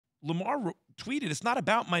Lamar tweeted, "It's not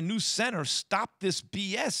about my new center. Stop this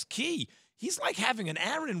BS." Key. He's like having an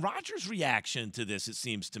Aaron Rodgers reaction to this, it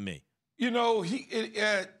seems to me. You know,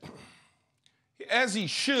 as he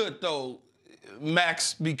should, though,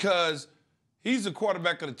 Max, because he's the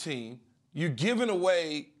quarterback of the team. You're giving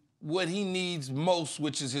away what he needs most,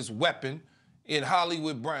 which is his weapon in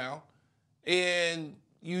Hollywood Brown, and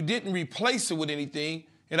you didn't replace it with anything.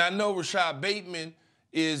 And I know Rashad Bateman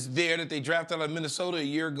is there that they drafted out of Minnesota a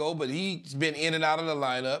year ago, but he's been in and out of the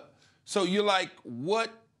lineup. So you're like,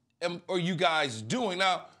 what are you guys doing?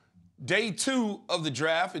 Now, day 2 of the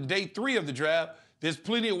draft and day 3 of the draft, there's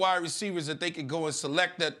plenty of wide receivers that they could go and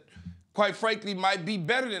select that, quite frankly, might be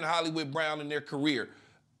better than Hollywood Brown in their career.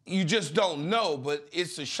 You just don't know, but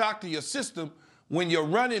it's a shock to your system when your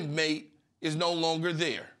running mate is no longer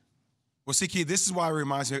there. Well, see, Key, this is why it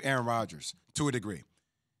reminds me of Aaron Rodgers to a degree.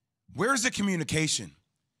 Where's the communication?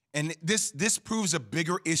 And this proves a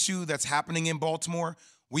bigger issue that's happening in Baltimore.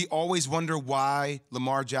 We always wonder why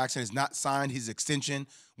Lamar Jackson has not signed his extension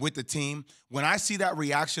with the team. When I see that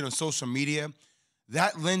reaction on social media,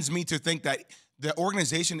 that lends me to think that the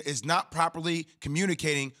organization is not properly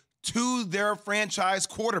communicating to their franchise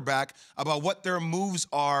quarterback about what their moves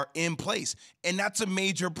are in place. And that's a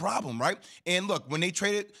major problem, right? And look, when they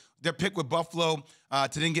traded their pick with Buffalo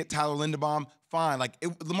to then get Tyler Linderbaum, fine.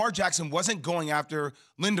 Lamar Jackson wasn't going after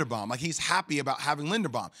Linderbaum. Like, he's happy about having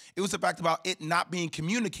Linderbaum. It was the fact about it not being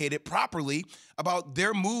communicated properly about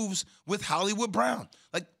their moves with Hollywood Brown.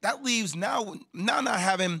 Like, that leaves now not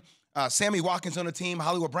having Sammy Watkins on the team,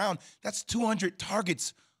 Hollywood Brown. That's 200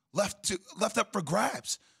 targets left up for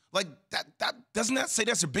grabs. Like, that doesn't that say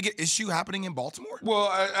that's a bigger issue happening in Baltimore? Well,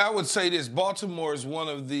 I would say this: Baltimore is one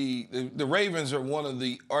of the Ravens are one of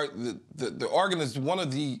the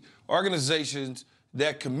organizations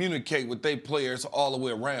that communicate with their players all the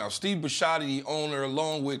way around. Steve Bisciotti, the owner,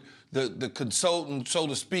 along with the consultant, so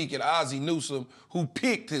to speak, and Ozzie Newsome, who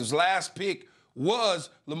picked his last pick was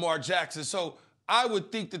Lamar Jackson. So I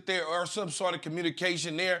would think that there are some sort of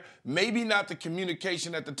communication there. Maybe not the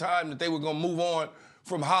communication at the time that they were going to move on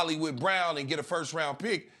from Hollywood Brown and get a first-round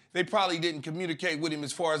pick. They probably didn't communicate with him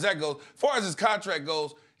as far as that goes. As far as his contract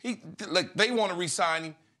goes, they want to re-sign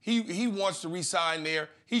him. He wants to re-sign there.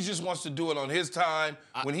 He just wants to do it on his time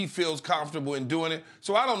when he feels comfortable in doing it.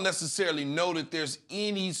 So I don't necessarily know that there's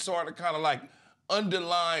any sort of kind of like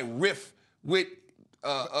underlying rift with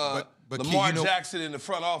Lamar Key, Jackson in the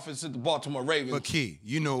front office at the Baltimore Ravens. But Key,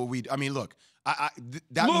 look,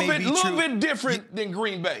 that may be a little bit different than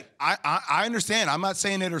Green Bay. I understand. I'm not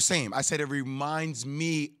saying they're the same. I said it reminds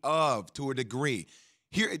me of, to a degree.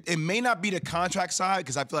 Here, it may not be the contract side,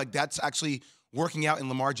 because I feel like that's actually working out in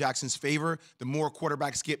Lamar Jackson's favor. The more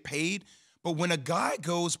quarterbacks get paid. But when a guy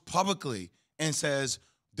goes publicly and says,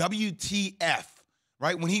 WTF,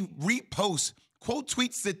 right? When he reposts, quote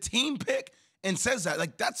tweets the team pick and says that,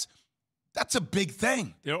 like, that's a big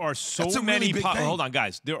thing. There are so many hold on,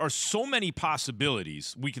 guys. There are so many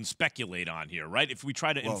possibilities we can speculate on here, right? If we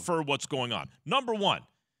try to infer what's going on. Number one,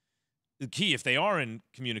 the key, if they are in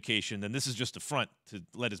communication, then this is just a front to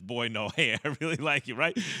let his boy know, hey, I really like you,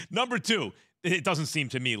 right? Number two, it doesn't seem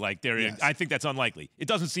to me like they're in. I think that's unlikely. It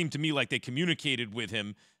doesn't seem to me like they communicated with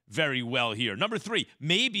him very well here. Number three,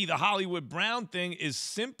 maybe the Hollywood Brown thing is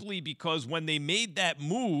simply because when they made that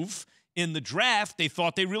move in the draft, they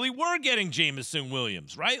thought they really were getting Jameson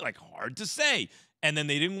Williams, right? Like, hard to say. And then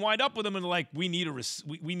they didn't wind up with him, and like, we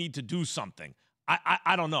need to do something.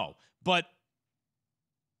 I don't know, but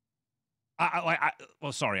I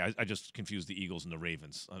just confused the Eagles and the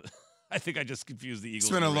Ravens. I think I just confused the Eagles.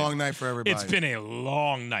 It's been a long night for everybody. It's been a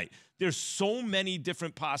long night. There's so many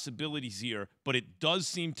different possibilities here, but it does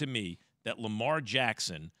seem to me that Lamar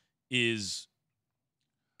Jackson is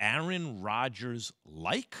Aaron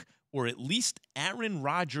Rodgers-like, or at least Aaron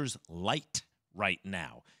Rodgers light right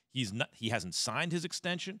now. He hasn't signed his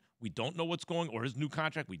extension. We don't know what's going, or his new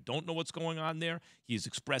contract. We don't know what's going on there. He's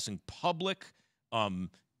expressing public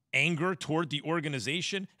anger toward the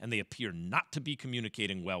organization, and they appear not to be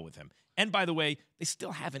communicating well with him. And by the way, they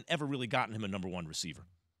still haven't ever really gotten him a number one receiver.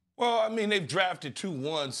 Well, I mean, they've drafted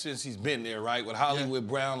 2-1 since he's been there, right? With Hollywood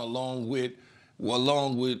Brown along with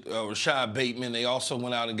Rashad Bateman. They also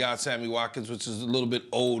went out and got Sammy Watkins, which is a little bit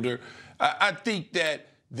older. I think that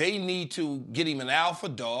they need to get him an alpha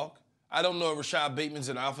dog. I don't know if Rashad Bateman's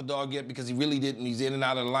an alpha dog yet, because he really didn't. He's in and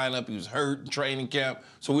out of the lineup. He was hurt in training camp,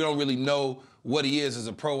 so we don't really know what he is as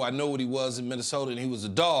a pro. I know what he was in Minnesota, and he was a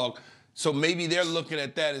dog. So maybe they're looking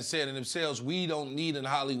at that and saying to themselves, we don't need an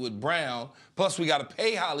Hollywood Brown. Plus, we got to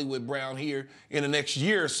pay Hollywood Brown here in the next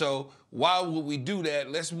year or so. Why would we do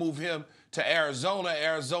that? Let's move him to Arizona.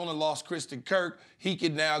 Arizona lost Kristen Kirk. He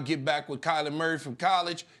can now get back with Kyler Murray from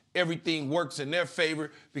college. Everything works in their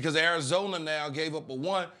favor because Arizona now gave up a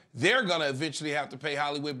 1. They're going to eventually have to pay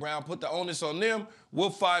Hollywood Brown, put the onus on them. We'll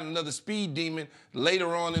find another speed demon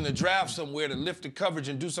later on in the draft somewhere to lift the coverage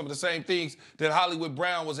and do some of the same things that Hollywood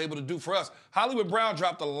Brown was able to do for us. Hollywood Brown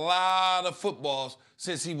dropped a lot of footballs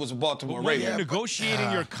since he was a Baltimore Raven. When you're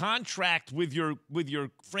negotiating your contract with your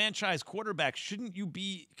franchise quarterback, shouldn't you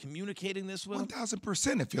be communicating this with him?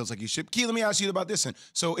 1,000% it feels like you should. Key, let me ask you about this.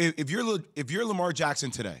 So if you're Lamar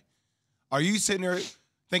Jackson today, are you sitting there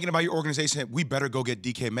thinking about your organization, we better go get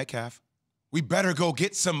DK Metcalf? We better go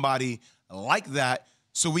get somebody like that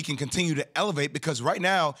so we can continue to elevate, because right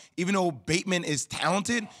now, even though Bateman is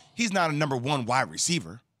talented, he's not a number 1 wide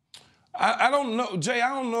receiver. I don't know, Jay, I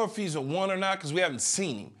don't know if he's a 1 or not because we haven't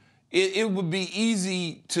seen him. It would be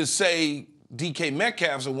easy to say DK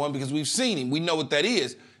Metcalf's a 1 because we've seen him. We know what that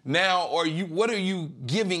is. Now, what are you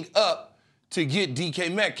giving up to get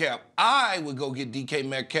DK Metcalf? I would go get DK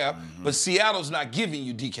Metcalf, but Seattle's not giving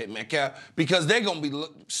you DK Metcalf because they're going to be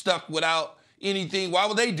stuck without anything. Why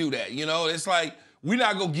would they do that? You know, it's like, we're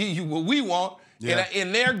not going to give you what we want,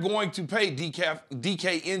 and they're going to pay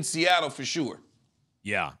DK in Seattle for sure.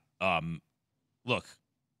 Yeah. Look.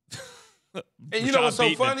 And you know what's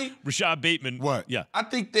so funny? Rashad Bateman. What? Yeah. I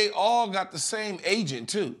think they all got the same agent,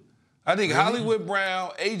 too. I think Really? Hollywood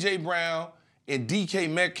Brown, A.J. Brown, and DK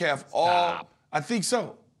Metcalf all, I think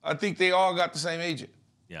so. I think they all got the same agent.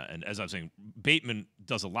 Yeah, and as I'm saying, Bateman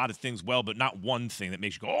does a lot of things well, but not one thing that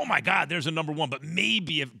makes you go, oh, my God, there's a number 1. But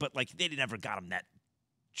maybe, but like they never got him that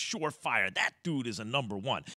surefire. That dude is a number 1.